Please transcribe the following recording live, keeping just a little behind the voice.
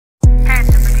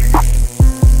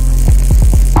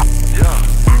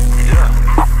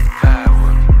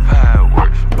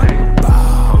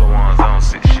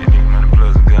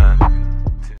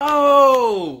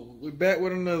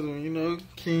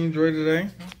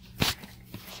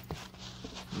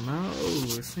No,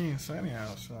 it seems sunny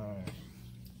outside.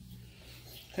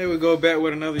 Here we go back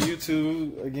with another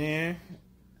YouTube again.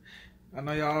 I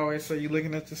know y'all always say you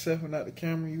looking at yourself and not the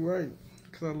camera. You right,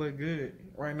 cause I look good.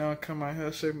 Right now I come out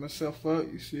here shaping myself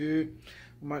up. You see it?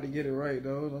 I'm about to get it right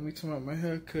though. Let me talk about my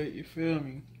haircut. You feel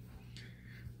me?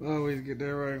 I always get that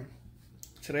right.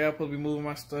 Today I'm supposed to be moving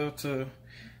my stuff to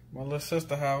my little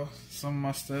sister's house. Some of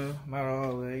my stuff, not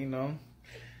all of it, you know.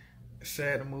 It's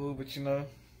sad to move, but you know,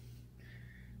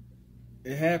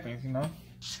 it happens, you know.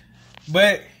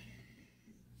 But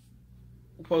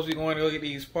we're supposed to be going to go get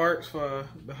these parts for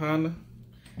the Honda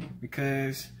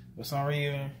because for some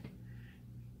reason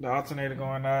the alternator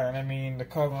going out, and I mean the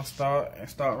car gonna start and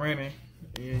start running.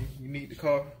 And you need the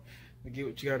car to get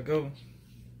what you gotta go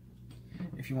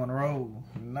if you want to roll.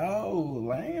 No,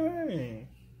 lame.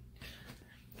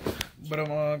 But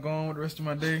I'm going with the rest of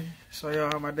my day. Show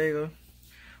y'all how my day go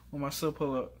when my son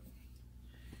pull up.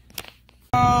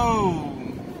 No!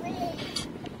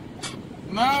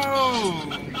 No!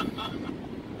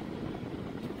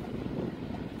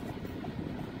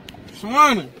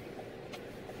 Shawana!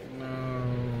 No.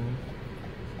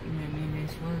 You made me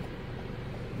swear.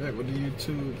 Back with the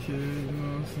YouTube kid, you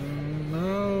know what I'm saying?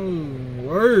 No.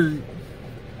 Word.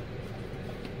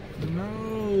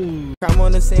 No. Crime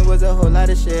on the scene was a whole lot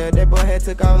of shell. That boy had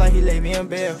took off like he laid me in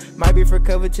bail. Might be for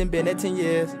coverage and been at 10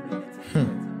 years.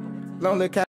 Long little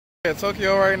cat. At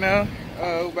Tokyo right now.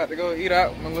 We're about to go eat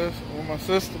out with my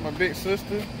sister, my big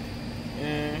sister.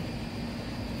 And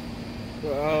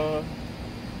no.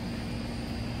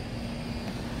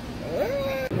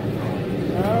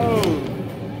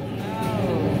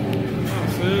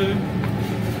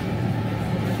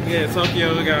 Yeah,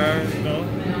 Tokyo guys, you know,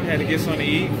 had to get something to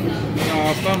eat. You know,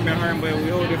 our stomach been hurting, but we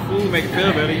hold this food, make it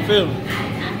feel better. You feel me?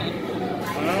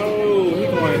 Oh, he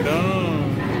going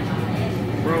dumb.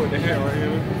 Bro with the hat right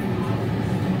here.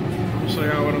 I'll show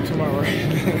y'all what I'm talking about right here.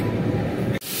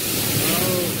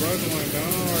 Oh, bro going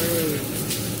dumb right here.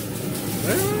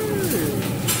 Hey.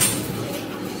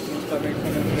 Stop making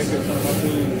fun of me, make it fun of my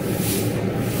food.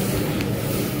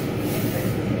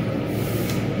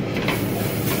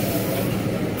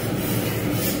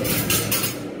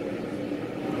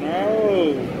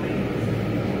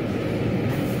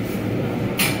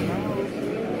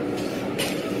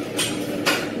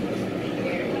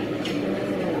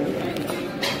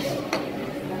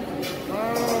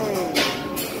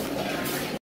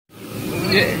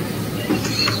 Yeah.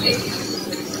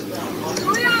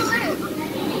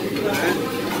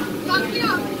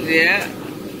 Yeah.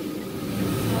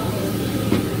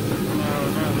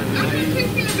 I'm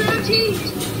tasting a grilled cheese.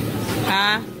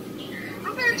 Huh? I'm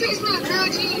gonna taste my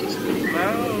grilled cheese. No.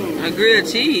 A grilled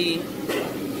cheese?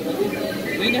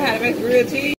 We know how to make grilled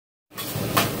cheese.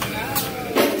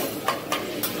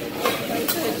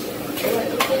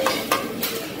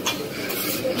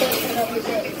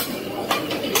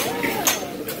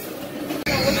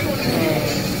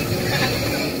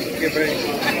 Get back.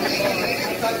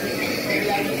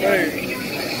 Hey.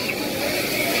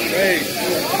 Hey.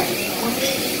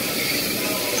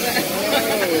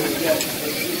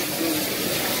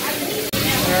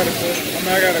 I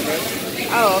got it, babe.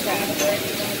 Oh, okay.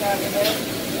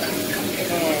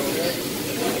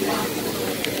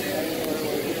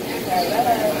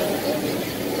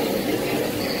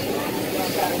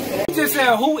 You just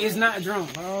said who is not drunk?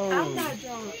 Oh. I'm not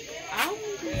drunk.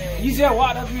 You just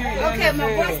walked up here and Okay, my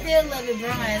boy still love it,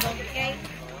 Brian, okay?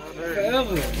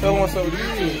 forever. Tell me what's up with you.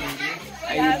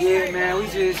 Hey, you did, man. We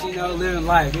just, you know, living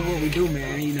life. Do what we do,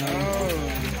 man, you know. Oh.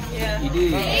 Yeah. You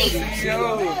did.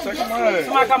 Yo, check him out.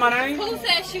 Somebody call my name? Who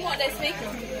said she want that speaker?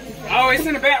 Oh, it's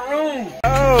in the back room.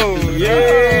 Oh,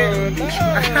 yeah.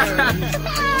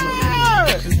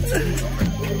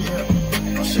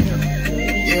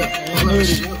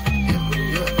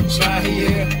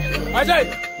 Right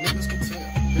there.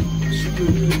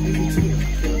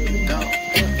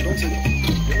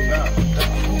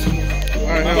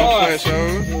 Alright, that was flash, yo.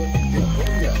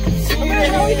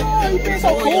 You been so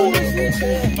cool.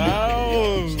 No.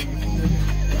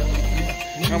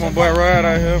 I'm a boy Rod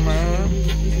out here, man.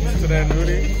 To that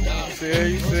nudie.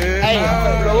 You see? Hey,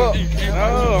 no,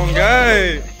 I'm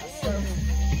good.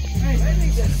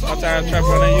 I'm trying to trap on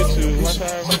YouTube. What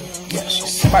time?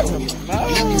 Fight with me. No,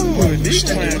 these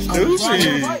playing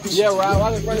stupid. Yeah, right. I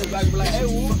was afraid of like, hey,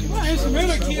 what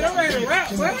instrumental kid? I'm ready to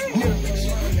rap, man.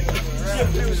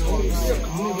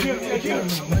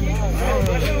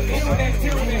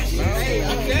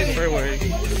 Straight way.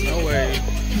 No way.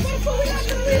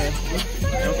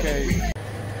 Okay.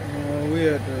 We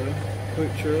at the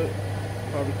quick trip.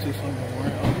 Probably to something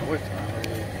right on what time it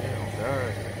is. Oh,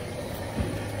 God.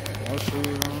 No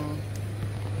shoes on.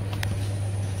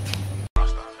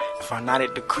 If I'm not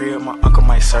at the crib, my uncle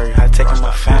might serve. I take him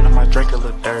my phantom, I drink a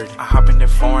little dirty. I hop in the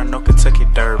foreign, no Kentucky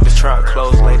Derby. This truck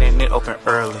closed late and it open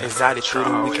early. Exotic through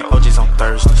the weekend, OG's on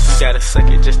Thursdays. You gotta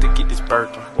suck it just to get this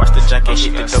Birkin. Watch the junkie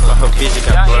hit the dope and her vision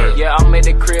got blurred. Yeah, I'm at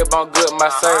the crib, I'm good, my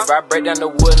serve. I break down the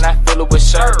wood and I fill it with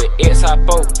sherbet. It's hot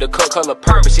folk, the cook color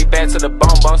purple. She bad to the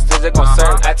bone, still just gon'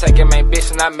 serve. I take a main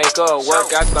bitch and I make her work.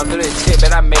 I go through the tip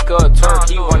and I make her a twerk.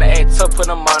 He wanna act tough,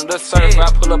 put him on the surf. I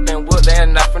pull up in wood, they are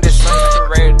not from this surf.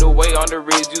 Ready to wait on the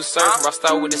reeds you surf. I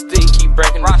start with the stick, keep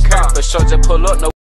breaking the curve. But sure, just pull up, no.